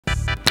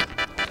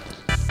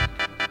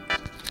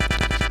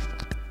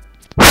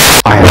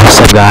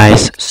What's up,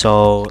 guys?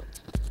 So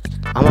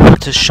I'm about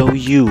to show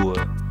you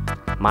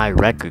my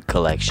record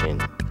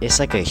collection. It's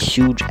like a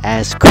huge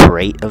ass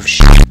crate of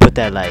shit. Put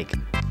that like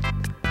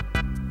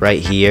right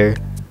here.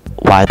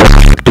 Why the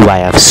fuck do I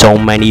have so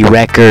many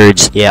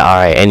records? Yeah,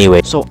 alright,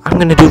 anyway. So I'm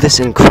gonna do this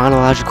in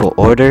chronological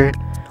order.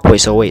 Wait,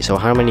 so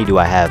how many do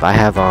I have? I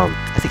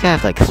think I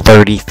have like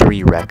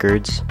 33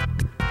 records.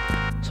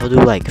 So I'll do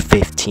like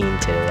 15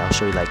 today. I'll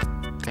show you like,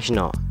 actually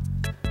no,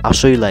 I'll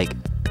show you like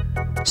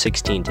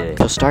 16 today.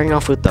 So starting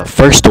off with the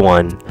first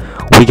one,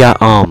 we got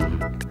oh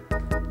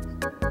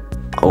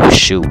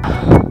shoot,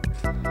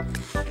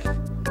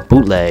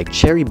 bootleg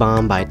Cherry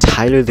Bomb by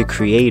Tyler the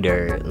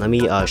Creator. Let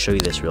me show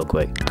you this real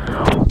quick.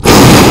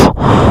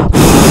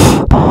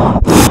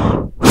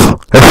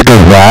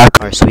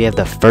 Alright, so we have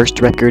the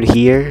first record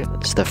here.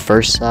 It's the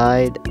first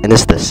side, and this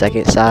is the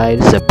second side.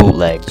 It's a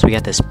bootleg. So we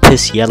got this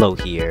Piss Yellow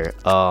here.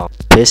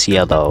 Piss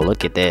Yellow.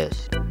 Look at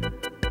this.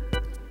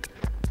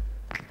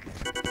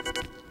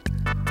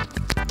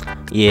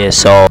 Yeah,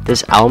 so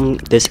this album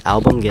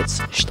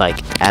gets like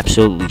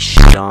absolutely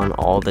shit on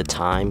all the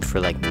time for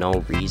like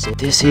no reason.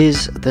 This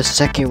is the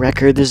second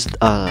record. This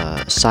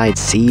side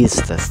C is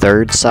the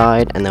third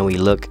side, and then we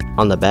look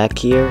on the back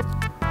here.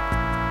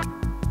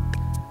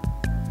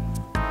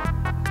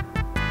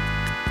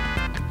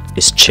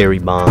 It's Cherry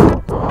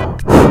Bomb.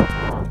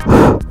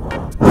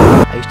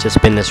 I used to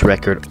spin this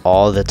record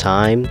all the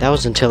time. That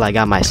was until I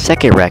got my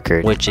second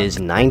record, which is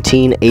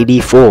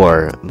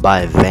 1984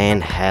 by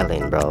Van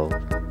Halen, bro.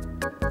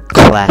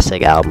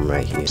 Classic album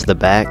right here. It's the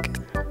back.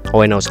 Oh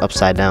wait, no, it's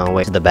upside down.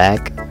 Wait, it's the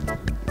back.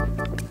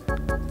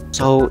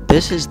 So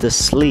this is the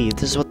sleeve.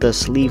 This is what the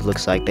sleeve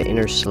looks like, the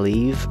inner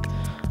sleeve.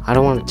 I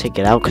don't want to take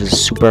it out because it's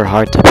super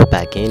hard to put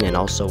back in, and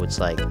also it's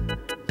like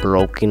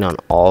broken on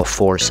all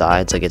four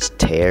sides, like it's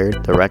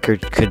teared. The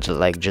record could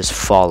like just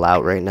fall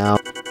out right now.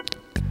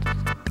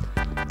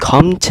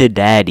 Come to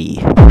Daddy.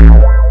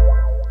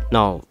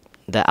 No,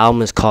 the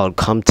album is called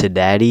Come to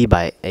Daddy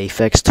by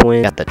Aphex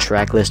Twin. Got the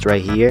track list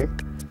right here.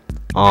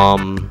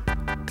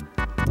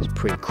 It's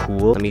pretty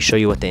cool. Let me show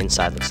you what the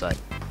inside looks like.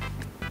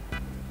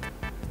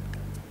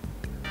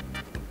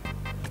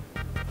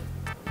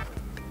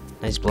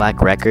 Nice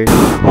black record.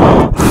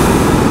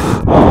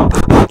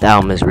 The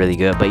album is really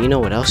good, but you know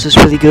what else is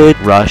really good?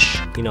 Rush.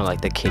 You know,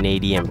 like the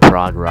Canadian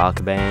prog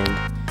rock band.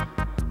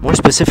 More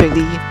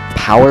specifically,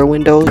 Power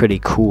Windows. Pretty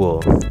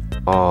cool.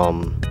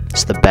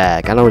 It's the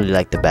back. I don't really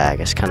like the back.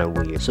 It's kind of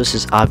weird. So this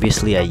is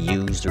obviously a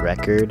used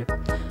record,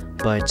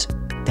 but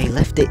they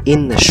left it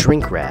in the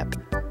shrink wrap.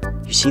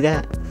 You see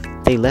that?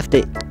 They left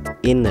it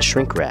in the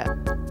shrink wrap.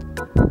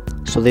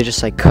 So they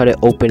just like cut it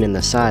open in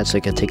the side so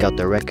they can take out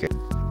the record.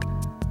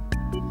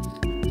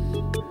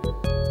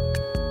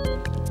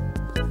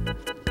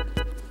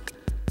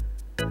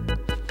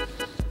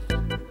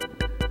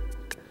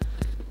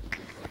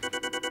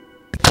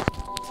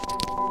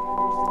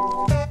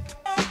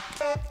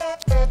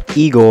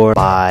 Igor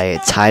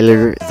by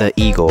Tyler the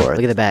Igor.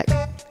 Look at the back.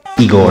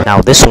 Igor.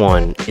 Now this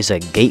one is a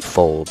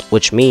gatefold,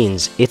 which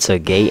means it's a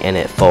gate and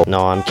it folds. No,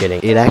 I'm kidding.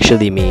 It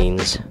actually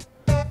means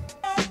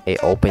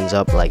it opens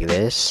up like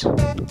this.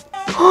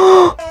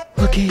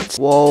 Look it.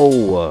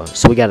 Whoa.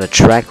 So we got a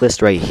track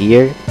list right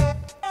here.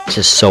 It's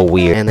just so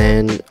weird. And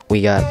then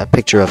we got a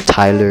picture of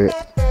Tyler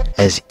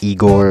as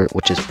Igor,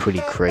 which is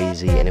pretty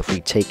crazy. And if we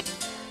take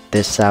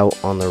this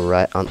out on the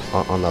right,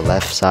 on the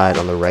left side,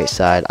 on the right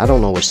side, I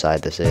don't know which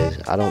side this is.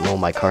 I don't know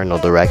my cardinal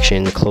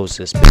direction. Close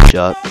this bitch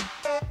up.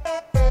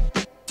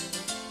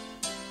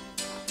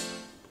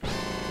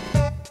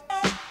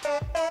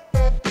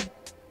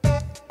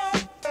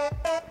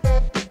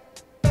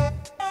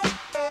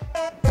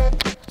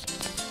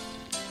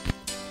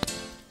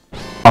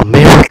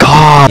 America!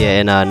 Yeah,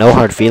 and no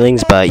hard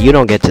feelings, but you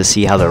don't get to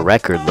see how the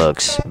record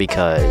looks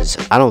because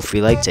I don't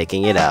feel like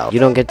taking it out. You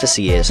don't get to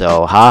see it,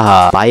 so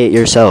haha. Buy it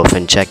yourself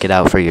and check it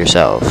out for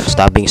yourself.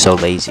 Stop being so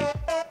lazy.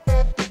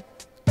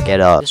 Get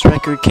up. This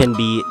record can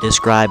be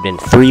described in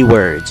 3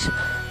 words.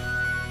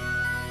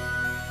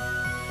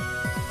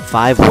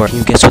 5 words. Can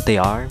you guess what they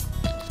are?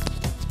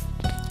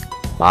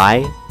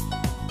 My.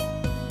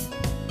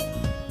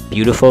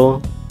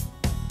 Beautiful.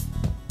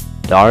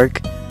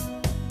 Dark.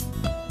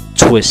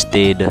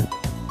 Twisted.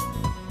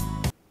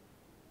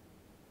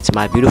 It's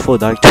My Beautiful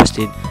Dark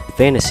Twisted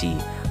Fantasy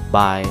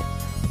by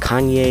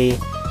Kanye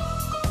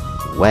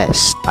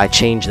West. I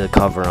changed the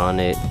cover on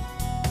it.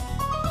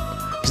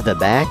 This is the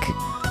back.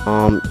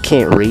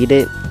 Can't read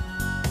it,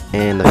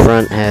 and the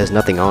front has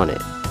nothing on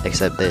it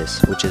except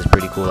this, which is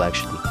pretty cool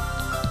actually.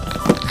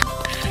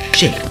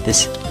 Shit,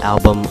 this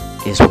album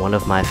is one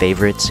of my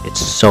favorites.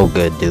 It's so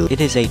good, dude. It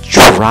is a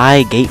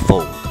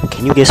tri-gatefold.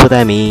 Can you guess what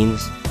that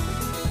means?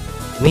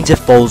 It means it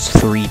folds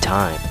 3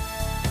 times.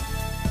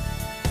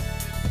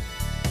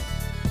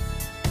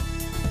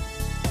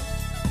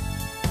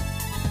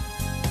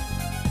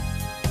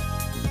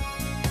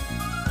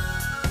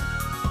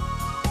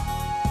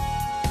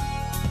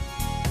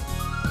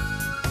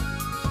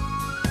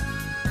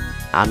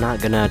 I'm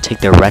not gonna take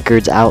the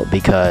records out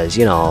because,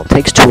 you know, it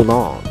takes too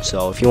long.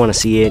 So if you want to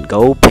see it,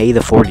 go pay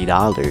the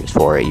 $40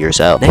 for it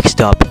yourself. Next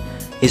up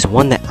is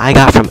one that I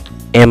got from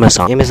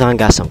Amazon. Amazon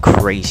got some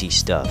crazy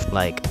stuff,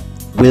 like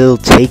Will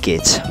Take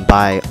It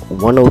by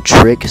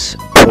 10tricks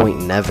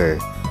Point Never.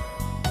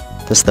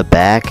 That's the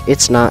back.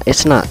 It's not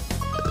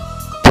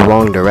the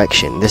wrong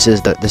direction. This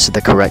is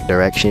the correct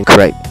direction.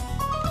 Correct.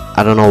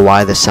 I don't know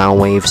why the sound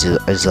waves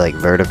is like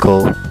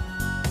vertical.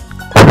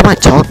 What am I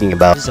talking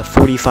about? This is a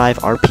 45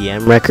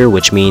 RPM record,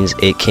 which means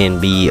it can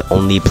be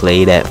only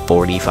played at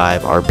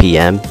 45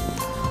 RPM.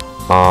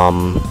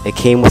 It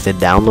came with a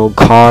download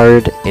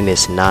card and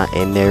it's not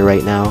in there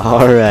right now.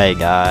 Alright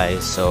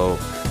guys, so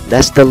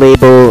that's the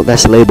label.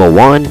 That's label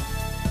 1.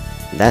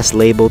 That's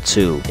label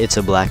 2. It's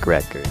a black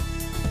record.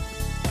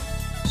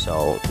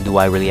 So do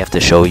I really have to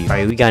show you?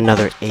 Alright, we got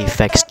another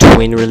Aphex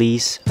Twin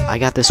release. I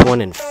got this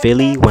one in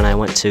Philly when I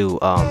went to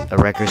a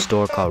record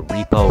store called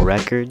Repo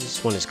Records.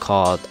 This one is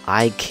called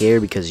I Care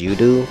Because You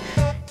Do,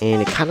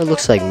 and it kind of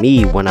looks like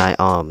me when I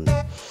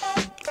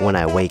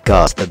wake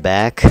up. It's the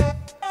back.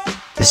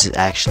 This is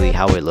actually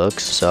how it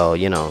looks. So,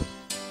 you know,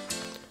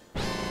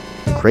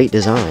 great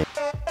design.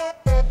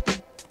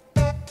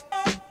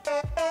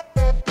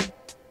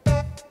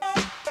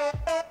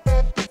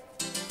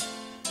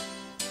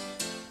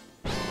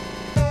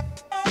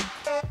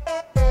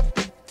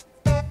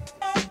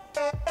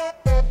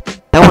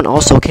 That one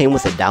also came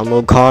with a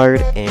download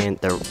card, and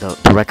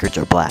the records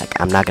are black.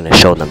 I'm not gonna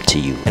show them to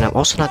you, and I'm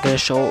also not gonna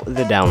show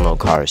the download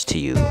cards to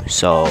you.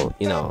 So,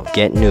 you know,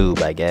 get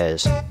noob, I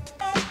guess.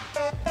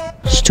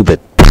 Stupid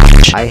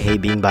bitch. I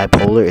Hate Being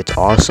Bipolar. It's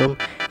awesome.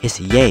 It's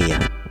Yay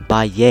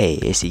by Ye.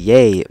 It's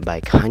Yay by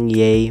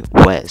Kanye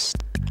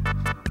West.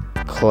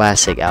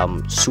 Classic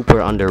album, super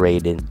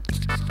underrated.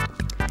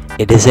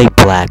 It is a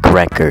black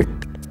record,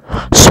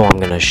 so I'm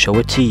gonna show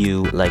it to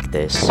you like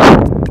this.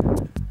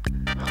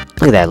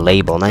 Look at that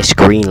label, nice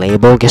green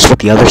label. Guess what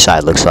the other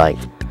side looks like?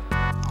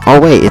 Oh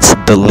wait, it's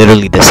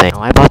literally the same.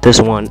 Now, I bought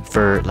this one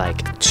for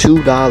like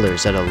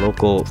 $2 at a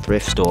local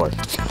thrift store,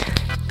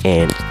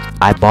 and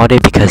I bought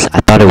it because I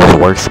thought it was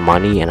worth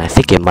money, and I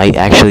think it might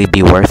actually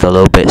be worth a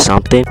little bit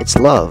something. It's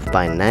Love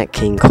by Nat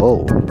King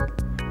Cole,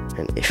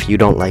 and if you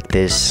don't like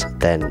this,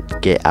 then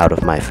get out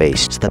of my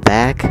face. It's the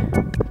back,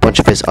 a bunch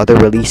of his other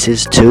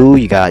releases too.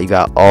 You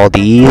got all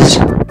these.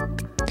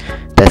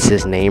 That's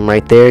his name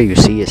right there. You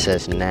see it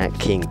says Nat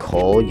King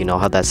Cole. You know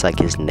how that's like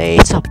his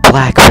name. It's a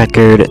black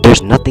record.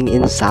 There's nothing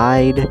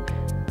inside.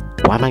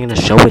 Why am I gonna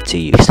show it to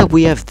you? Next up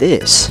we have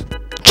this.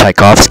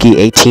 Tchaikovsky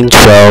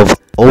 1812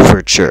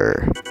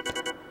 Overture.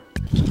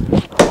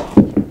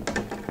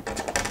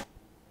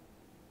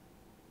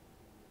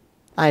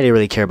 I didn't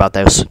really care about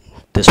this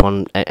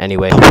one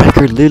anyway. The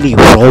record literally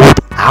rolled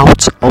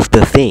out of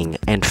the thing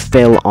and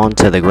fell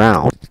onto the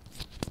ground.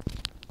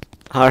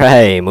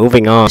 Alright,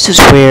 moving on. This is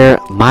where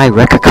my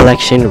record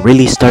collection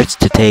really starts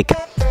to take,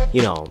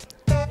 you know,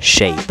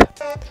 shape.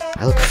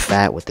 I look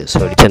fat with this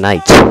hoodie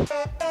tonight.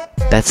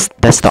 That's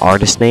the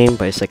artist name,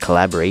 but it's a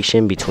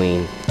collaboration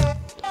between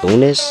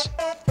Lunis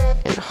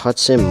and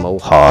Hudson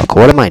Mohawk.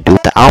 What am I doing?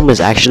 The album is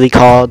actually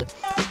called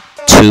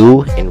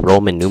 2 in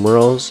Roman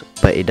numerals,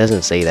 but it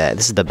doesn't say that.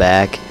 This is the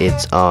back.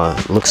 It's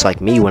looks like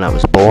me when I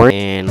was born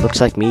and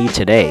looks like me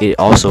today. It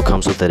also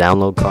comes with a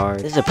download card.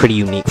 This is a pretty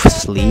unique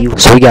sleeve.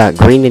 So we got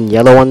green and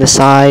yellow on this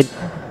side,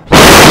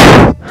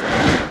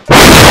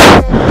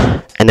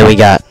 and then we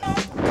got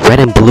red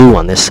and blue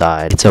on this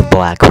side. It's a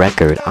black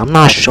record. I'm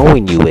not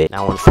showing you it.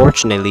 Now,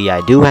 unfortunately,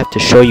 I do have to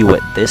show you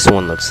what this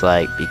one looks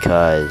like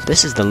because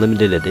this is the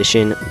limited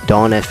edition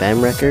Dawn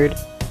FM record.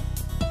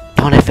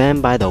 Dawn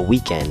FM by The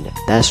Weeknd.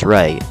 That's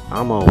right.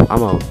 I'm a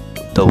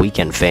The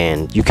Weeknd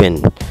fan. You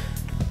can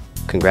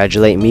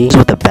congratulate me. This is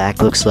what the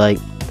back looks like.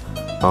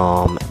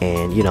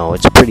 And you know,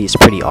 it's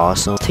pretty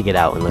awesome. Take it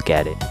out and look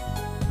at it.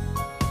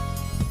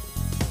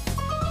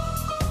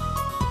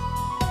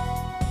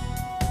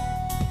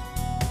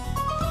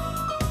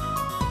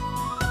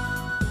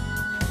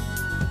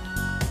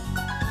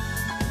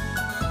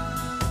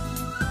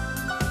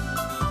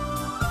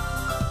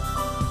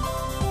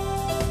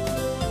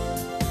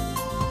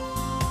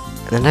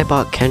 And then I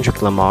bought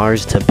Kendrick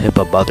Lamar's To Pimp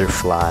a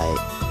Butterfly,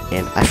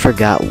 and I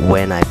forgot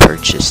when I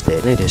purchased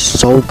it. And it is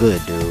so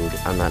good, dude.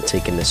 I'm not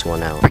taking this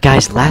one out. Alright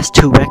guys, last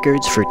 2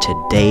 records for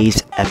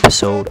today's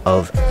episode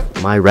of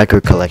my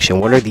record collection.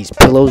 What are these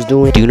pillows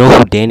doing? Do you know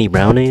who Danny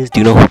Brown is?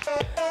 Do you know who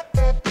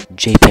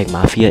JPEG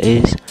Mafia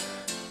is?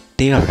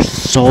 They are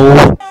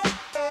so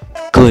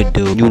good,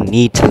 dude. You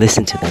need to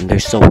listen to them. They're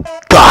so good.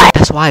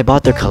 That's why I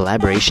bought their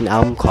collaboration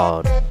album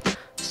called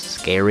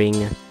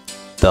Scaring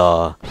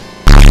the...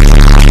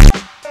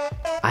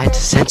 I had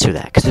to censor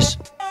that because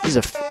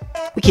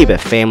we keep it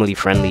family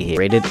friendly here.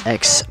 Rated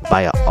X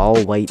by an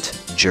all-white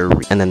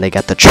jury. And then they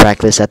got the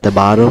track list at the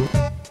bottom.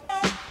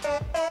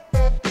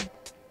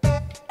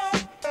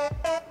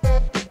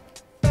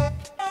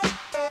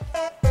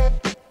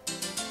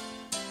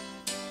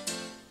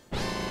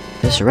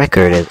 This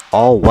record is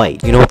all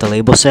white. You know what the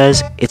label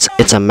says?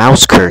 It's a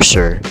mouse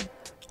cursor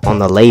on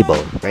the label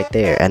right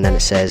there, and then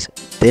it says,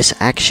 "This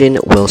action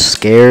will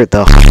scare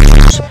the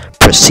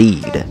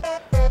proceed."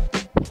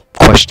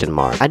 Question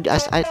mark. I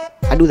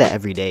do that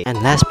every day.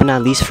 And last but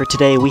not least for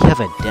today, we have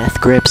a Death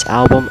Grips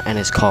album, and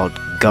it's called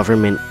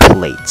Government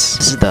Plates.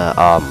 This is the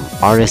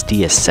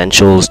RSD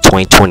Essentials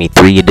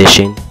 2023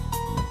 edition.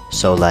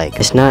 So like,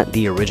 it's not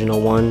the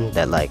original one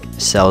that like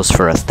sells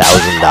for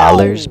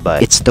 $1,000,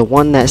 but it's the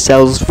one that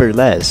sells for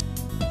less.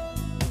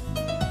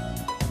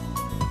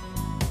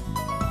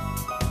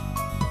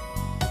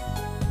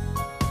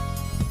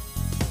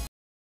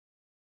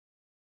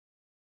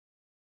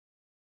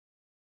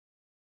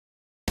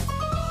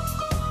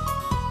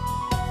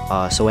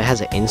 So it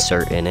has an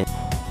insert in it.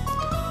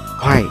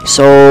 Alright,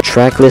 so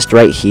track list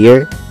right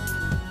here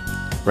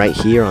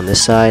on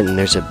this side, and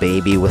there's a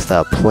baby with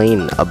a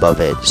plane above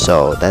it,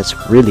 so that's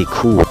really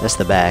cool. That's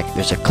the back.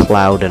 There's a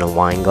cloud and a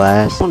wine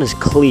glass. This one is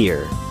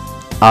clear,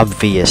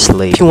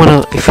 obviously. If you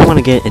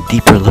wanna get a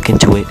deeper look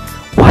into it,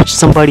 watch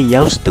somebody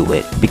else do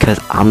it, because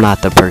I'm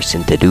not the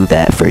person to do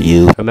that for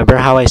you. Remember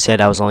how I said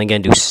I was only gonna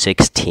do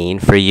 16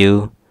 for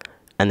you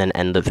and then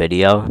end the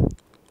video?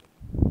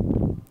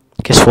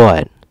 Guess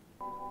what?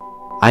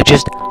 I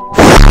just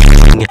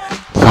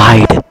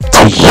lied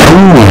to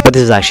you. But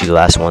this is actually the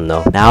last one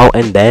though. Now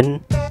and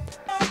Then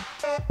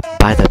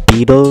by the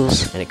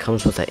Beatles, and it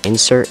comes with an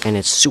insert, and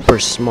it's super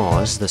small.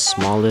 This is the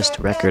smallest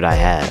record I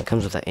have. It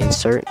comes with an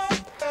insert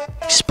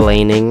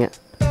explaining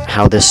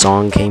how this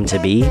song came to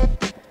be,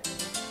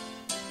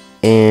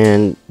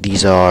 and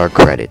these are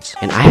credits.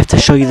 And I have to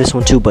show you this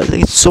one too, but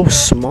it's so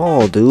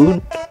small,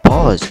 dude.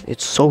 Pause.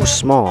 It's so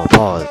small.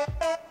 Pause.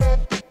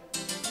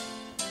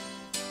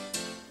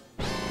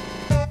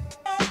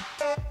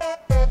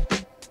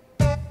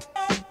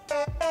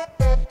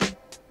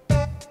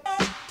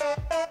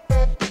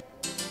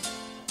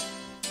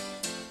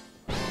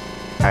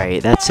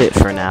 Alright, that's it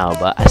for now,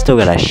 but I still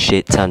got a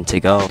shit ton to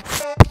go.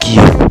 Fuck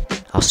you.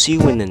 I'll see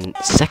you in the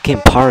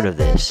second part of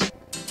this.